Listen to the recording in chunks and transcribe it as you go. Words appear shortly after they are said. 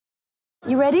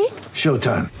You ready?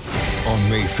 Showtime. On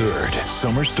May 3rd,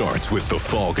 summer starts with The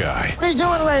Fall Guy. Let's do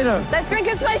it later. Let's drink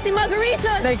a spicy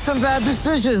margarita. Make some bad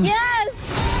decisions. Yes!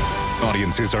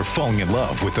 Audiences are falling in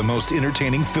love with the most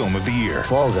entertaining film of the year.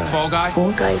 Fall Guy. Fall Guy?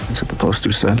 Fall guy. That's what the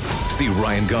poster said. See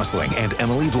Ryan Gosling and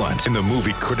Emily Blunt in the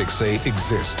movie critics say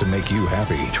exists to make you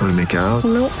happy. Trying to make it out?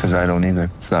 Nope. Because I don't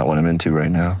either. It's not what I'm into right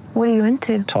now. What are you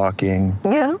into? Talking.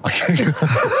 Yeah.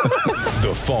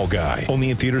 The Fall Guy.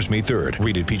 Only in theaters May 3rd.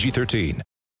 Rated PG-13.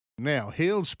 Now,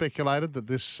 Heald speculated that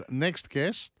this next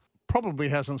guest probably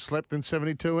hasn't slept in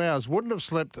 72 hours, wouldn't have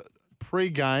slept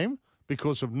pre-game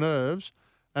because of nerves,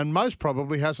 and most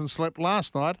probably hasn't slept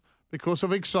last night because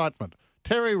of excitement.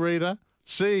 Terry Reader,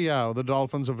 CEO of the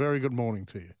Dolphins, a very good morning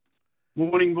to you.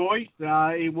 Morning, boys.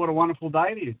 What a wonderful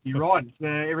day it is. You're right.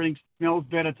 Everything smells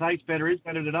better, tastes better, is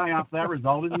better today after that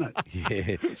result, isn't it?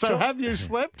 Yeah. So have you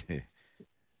slept?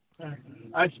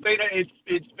 It's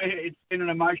been an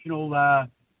emotional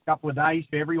couple of days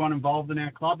for everyone involved in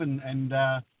our club, and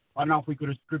I don't know if we could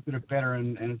have scripted it better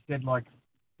and it said, like,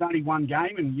 it's only one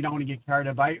game and you don't want to get carried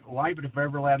away, but if we're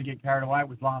ever allowed to get carried away, it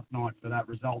was last night for that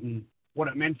result and what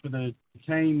it meant for the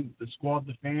team, the squad,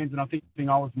 the fans, and I think the thing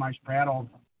I was most proud of,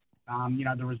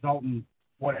 the result and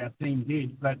what our team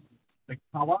did, but the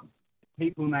colour,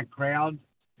 people in that crowd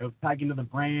have taken to the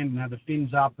brand and had the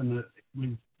fins up, and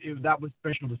that was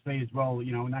special to see as well,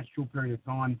 in that short period of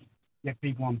time, get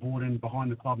people on board and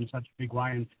behind the club in such a big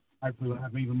way, and hopefully we'll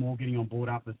have even more getting on board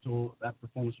after saw that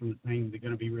performance from the team. They're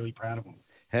going to be really proud of them.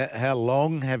 How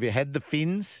long have you had the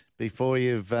fins before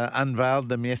you've unveiled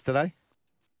them yesterday?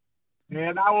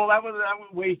 Yeah, no, well,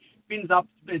 we fins up.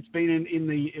 It's been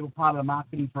it was part of the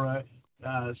marketing for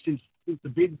since the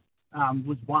bid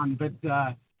was won, but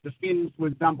the fins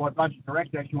was done by Budget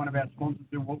Direct, actually one of our sponsors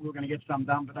who we were going to get some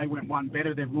done, but they went one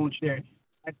better. They've launched their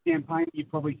ad campaign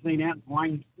you've probably seen out,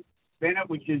 Wayne Bennett,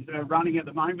 which is running at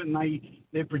the moment, and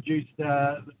they've produced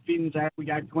the fins out. We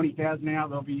gave 20,000 out.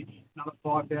 There'll be another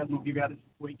 5,000 we'll give out this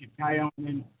week at KO, and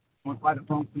then we'll play the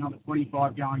Bronx, another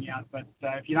 25 going out. But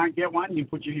if you don't get one, you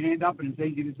put your hand up, and it's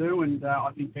easy to do, and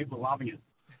I think people are loving it.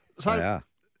 So, Yeah.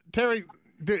 Terry,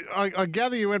 I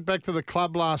gather you went back to the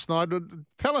club last night.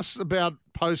 Tell us about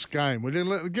post-game. Will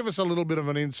you give us a little bit of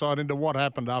an insight into what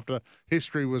happened after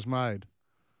history was made?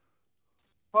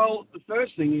 Well, the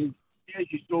first thing is, as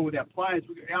you saw with our players,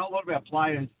 a lot of our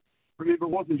players, remember, it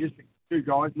wasn't just the two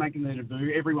guys making their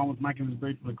debut. Everyone was making their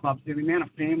debut for the club. So the amount of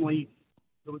family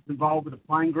that was involved with the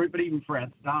playing group, but even for our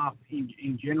staff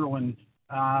in general. And,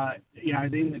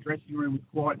 then the dressing room was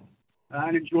quite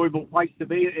an enjoyable place to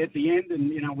be at the end. And,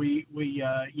 you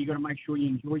got to make sure you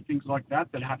enjoy things like that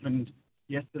happened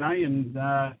yesterday. And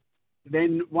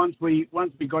then once we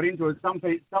got into it, some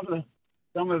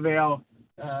of our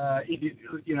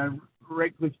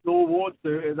Redcliffe stalwarts,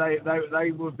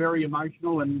 they were very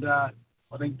emotional, and I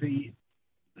think the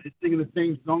singing the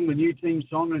team song, the new team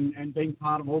song, and being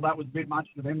part of all that was a bit much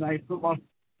for them. They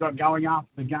got going after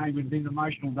the game. It was an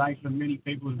emotional day for many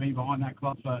people who've been behind that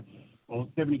club for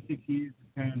 76 years.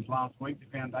 Turns last week,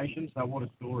 the foundation. So what a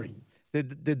story!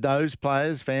 Did those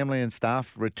players, family and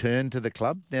staff, return to the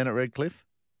club down at Redcliffe?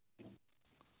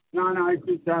 No,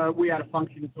 because we had a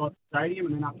function inside the stadium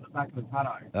and then up at the back of the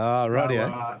paddock. Oh, right, so,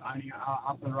 yeah. Only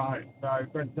up the road. So,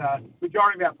 but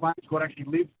majority of our players squad actually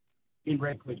live in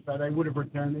Redcliffe, so they would have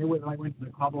returned there. Whether they went to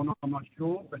the club or not, I'm not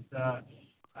sure. But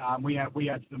we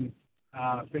had some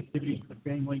festivities for the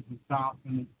families and staff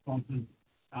and sponsors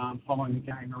following the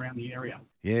game around the area.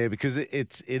 Yeah, because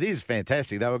it is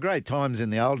fantastic. They were great times in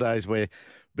the old days where,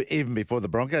 even before the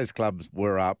Broncos clubs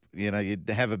were up, you'd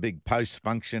have a big post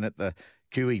function at the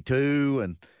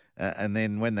QE2, and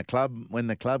then when the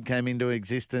club came into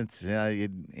existence,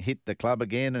 you'd hit the club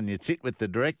again, and you'd sit with the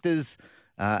directors,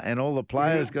 and all the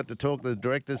players got to talk to the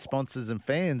directors, sponsors, and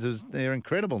fans. They're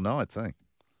incredible nights, eh?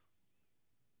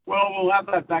 Well, we'll have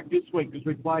that back this week because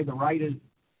we play the Raiders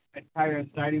at KO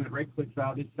Stadium at Redcliffe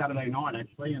this Saturday night,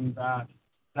 actually, and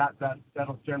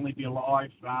that'll certainly be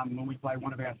alive when we play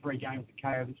one of our 3 games at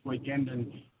KO this weekend,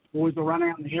 and boys will run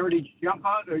out in the heritage jumper,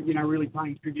 really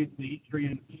paying tribute to the history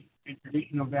and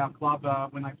tradition of our club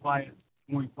when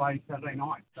we play Saturday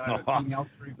night. So something else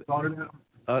we're excited about.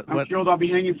 I'm sure they'll be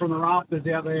hanging from the rafters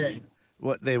out there.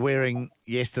 What, they're wearing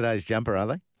yesterday's jumper, are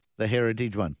they? The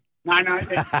heritage one? No,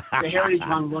 the heritage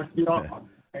one, like the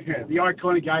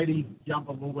iconic 80s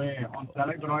jumper we'll wear on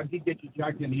Saturday, but I did get your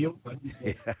joke in the heel.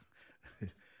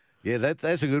 Yeah,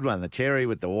 that's a good one. The cherry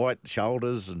with the white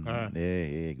shoulders and good.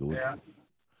 Yeah.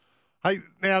 Hey,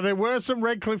 now there were some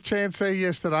Redcliffe chants there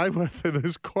yesterday.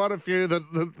 There's quite a few that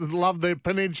love their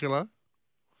peninsula.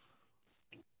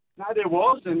 No, there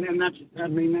was, and that's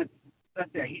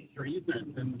our history, isn't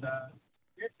it? And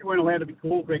You weren't allowed to be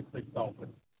called Redcliffe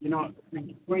Dolphins. You know, I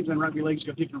mean, Queensland Rugby League's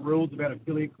got different rules about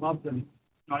affiliate clubs and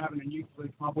not having a nuclear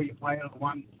club where you play out of the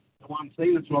one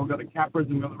team. That's why we've got the Capras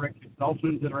and we've got the Redcliffe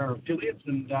Dolphins that are our affiliates.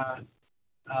 And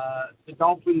the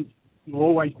Dolphins will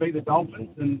always be the Dolphins.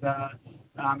 And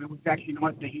it was actually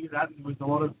nice to hear that. There was a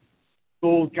lot of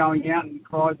calls going out and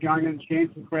cries going out and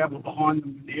chants. The crowd were behind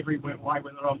them in every way,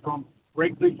 whether I was from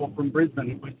Redcliffe or from Brisbane.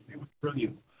 It was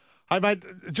brilliant. Hey, mate,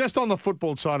 just on the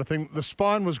football side of things, the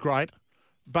spine was great,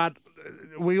 but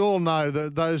we all know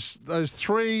that those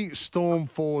three Storm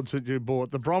forwards that you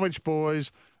bought, the Bromwich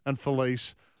boys and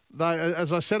Felice, they,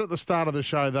 as I said at the start of the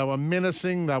show, they were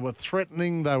menacing, they were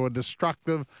threatening, they were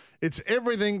destructive. It's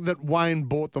everything that Wayne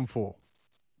bought them for.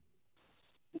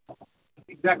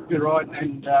 Exactly right,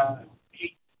 and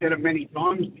he said it many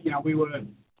times.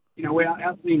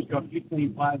 Our team's got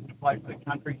 15 players to play for the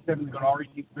country. 7 have got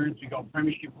Origin experience. We've got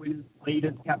premiership winners,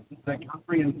 leaders, captains of the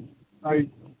country, and so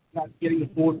getting the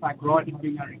forward pack right and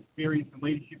having that experience and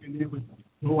leadership in there was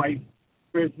always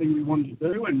the first thing we wanted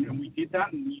to do, and we did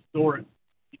that, and you saw it.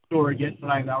 You saw it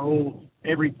yesterday.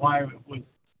 Every player was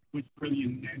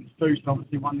brilliant, and Stoosh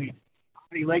obviously won the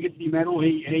Army Legacy medal.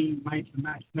 He made some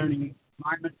match-turning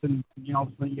moments, and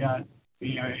obviously.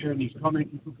 Heard his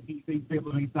comments, he took a few things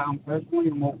people have been saying personally,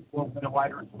 and what better way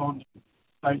to respond.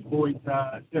 Those boys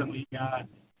certainly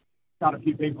cut a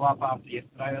few people up after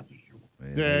yesterday, that's for sure.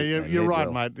 Yeah, you're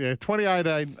right, mate. Yeah,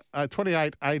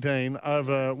 28-18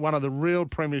 over one of the real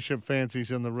premiership fancies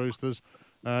in the Roosters.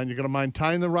 And you've got to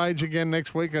maintain the rage again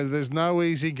next week. There's no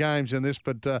easy games in this,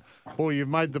 but, boy, you've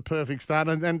made the perfect start.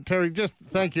 And Terry, just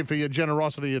thank you for your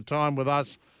generosity, your time with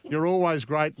us. You're always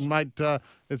great, and mate,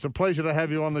 it's a pleasure to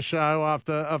have you on the show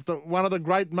after one of the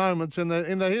great moments in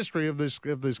the history of this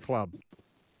club.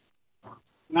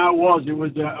 No, it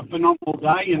was a phenomenal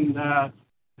day, and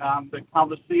the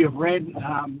colour sea of red,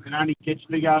 and only gets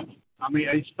bigger. I mean,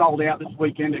 it's sold out this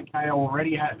weekend at KO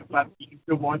already, but you can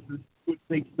still buy some good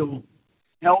seats still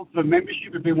held for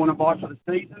membership if you want to buy for the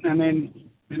season, and then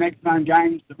the next home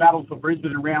games, the battle for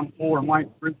Brisbane in round 4, and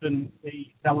won't Brisbane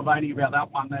be salivating about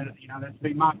that one? That's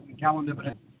been marked in the calendar, but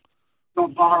it's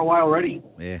not far away already.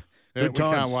 Yeah, we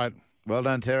can't wait. Well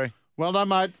done, Terry. Well done,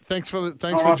 mate. Thanks for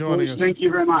Right, joining us. Thank you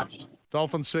very much.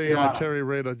 Dolphin CEO Terry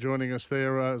Reeder joining us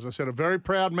there. As I said, a very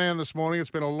proud man this morning.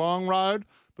 It's been a long road,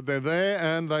 but they're there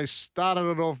and they started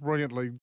it off brilliantly.